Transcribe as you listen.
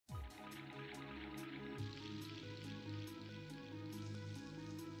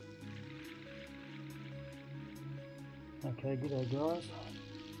Okay, g'day guys.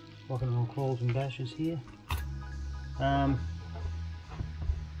 Walking on crawls and bashes here. I'm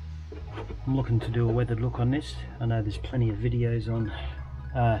looking to do a weathered look on this. I know there's plenty of videos on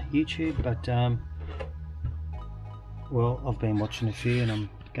YouTube, but well, I've been watching a few and I'm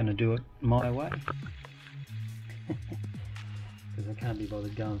going to do it my way. Because I can't be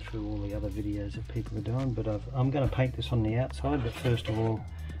bothered going through all the other videos that people are doing. But I'm going to paint this on the outside, but first of all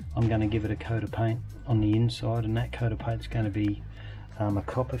I'm going to give it a coat of paint on the inside, and that coat of paint is going to be a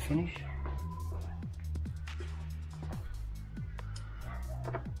copper finish.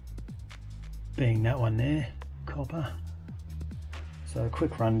 Being that one there, copper. So a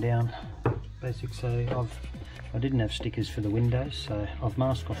quick rundown, basic. So I didn't have stickers for the windows, so I've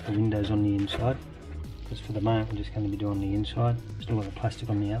masked off the windows on the inside. Because for the moment we're just going to be doing the inside. Still got the plastic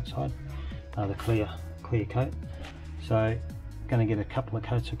on the outside, the clear coat. So going to get a couple of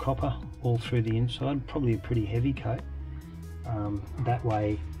coats of copper all through the inside, probably a pretty heavy coat. That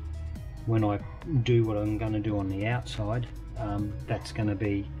way when I do what I'm going to do on the outside, that's going to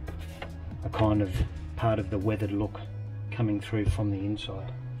be a kind of part of the weathered look coming through from the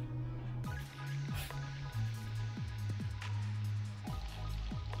inside.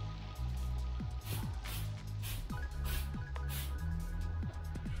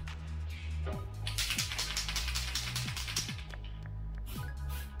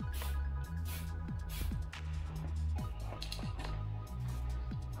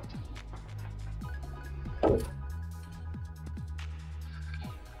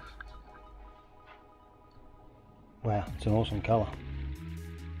 Wow, it's an awesome colour.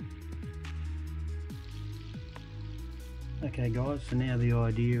 Okay guys, so now the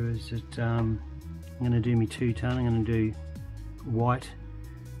idea is that I'm going to do my two-tone. I'm going to do white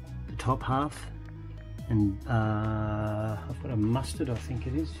the top half, and I've got a mustard, I think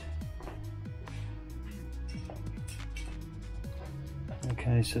it is.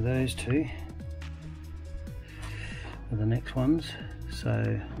 Okay, so those two are the next ones.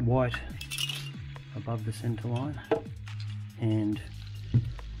 So white above the centre line, and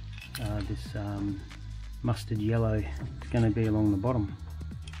this mustard yellow is going to be along the bottom.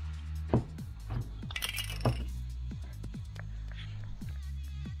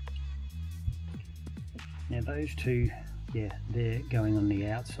 Now those two, yeah, they're going on the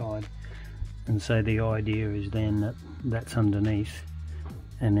outside, and so the idea is then that that's underneath,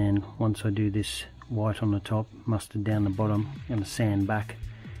 and then once I do this white on the top, mustard down the bottom, I'm going to sand back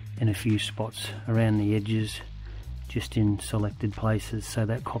in a few spots around the edges, just in selected places, so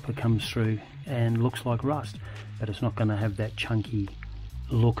that copper comes through and looks like rust, but it's not going to have that chunky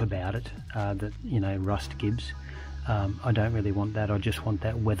look about it that, you know, rust gives. I don't really want that. I just want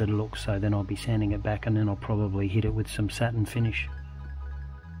that weathered look, so then I'll be sanding it back, and then I'll probably hit it with some satin finish.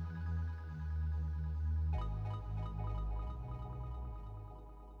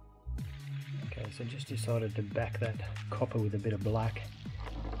 Okay, so just decided to back that copper with a bit of black,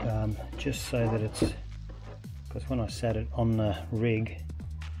 just so that it's, because when I sat it on the rig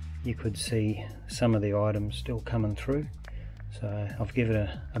you could see some of the items still coming through, so I've given it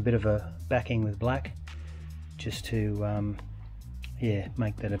a bit of a backing with black just to yeah,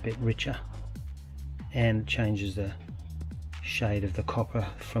 make that a bit richer, and it changes the shade of the copper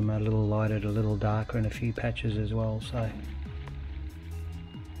from a little lighter to a little darker in a few patches as well. So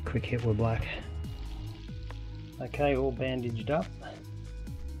quick hit with black. Okay, all bandaged up,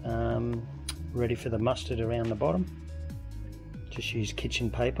 ready for the mustard around the bottom. Just use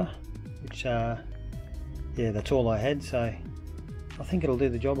kitchen paper, which yeah, that's all I had, so I think it'll do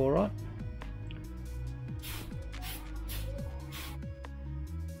the job all right.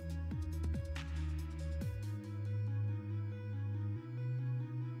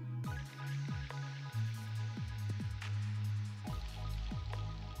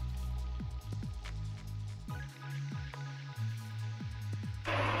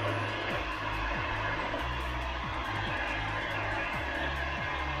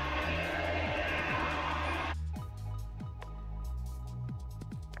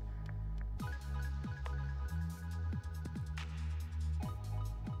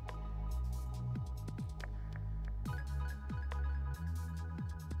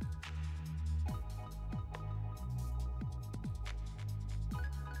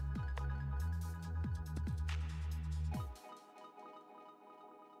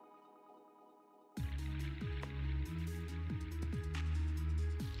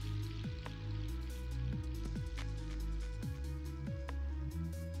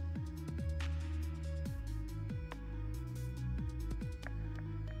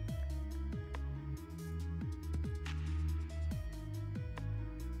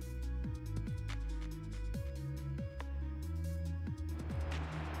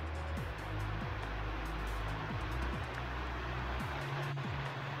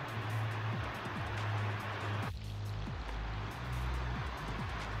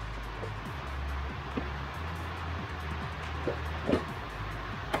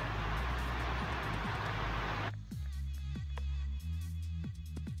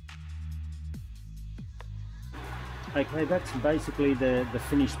 Okay, that's basically the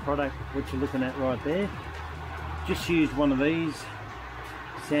finished product, what you're looking at right there. Just used one of these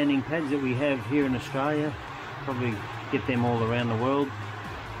sanding pads that we have here in Australia. Probably get them all around the world.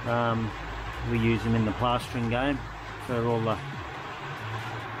 We use them in the plastering game for all the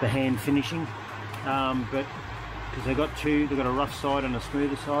hand finishing. But because they've got a rough side and a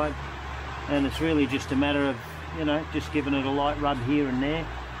smoother side, and it's really just a matter of, you know, just giving it a light rub here and there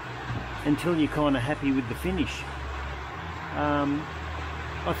until you're kind of happy with the finish.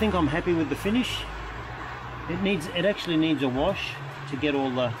 I think I'm happy with the finish. It actually needs a wash to get all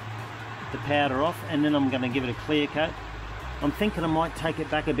the powder off, and then I'm going to give it a clear coat. I'm thinking I might take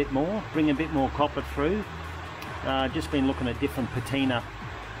it back a bit more, bring a bit more copper through. Just been looking at different patina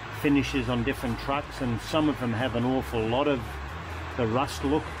finishes on different trucks, and some of them have an awful lot of the rust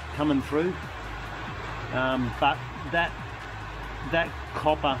look coming through. But that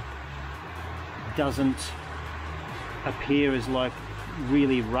copper doesn't appear as like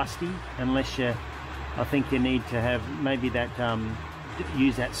really rusty unless I think you need to have maybe that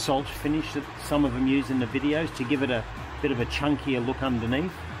use that salt finish that some of them use in the videos to give it a bit of a chunkier look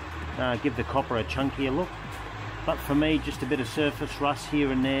underneath, give the copper a chunkier look. But for me, just a bit of surface rust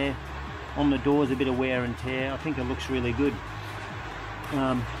here and there on the doors, a bit of wear and tear. I think it looks really good.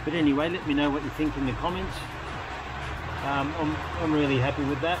 But anyway, let me know what you think in the comments. I'm really happy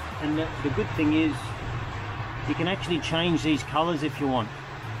with that, and the good thing is you can actually change these colors if you want.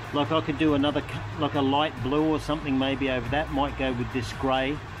 Like I could do another, like a light blue or something maybe over that, might go with this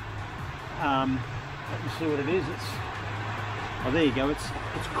grey. Let me see what it is. Oh, there you go, it's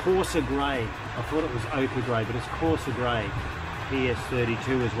coarser grey. I thought it was ochre grey, but it's coarser grey.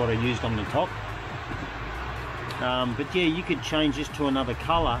 PS32 is what I used on the top. But yeah, you could change this to another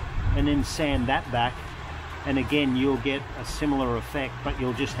colour and then sand that back, and again you'll get a similar effect, but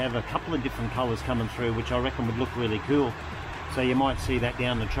you'll just have a couple of different colours coming through, which I reckon would look really cool. So you might see that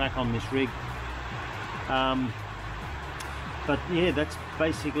down the track on this rig. But yeah, that's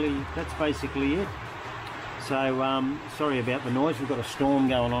basically it. So sorry about the noise. We've got a storm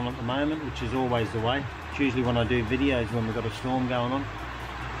going on at the moment, which is always the way. It's usually when I do videos when we've got a storm going on.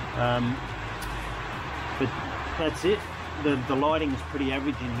 But that's it. The lighting is pretty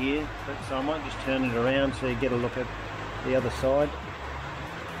average in here, but so I might just turn it around so you get a look at the other side.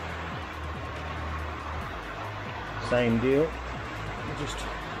 Same deal, just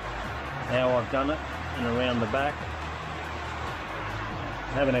how I've done it, and around the back.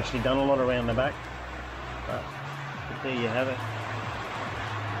 I haven't actually done a lot around the back, but there you have it.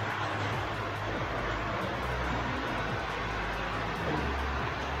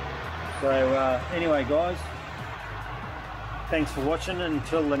 So anyway guys, thanks for watching, and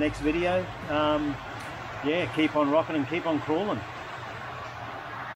until the next video, yeah, keep on rocking and keep on crawling.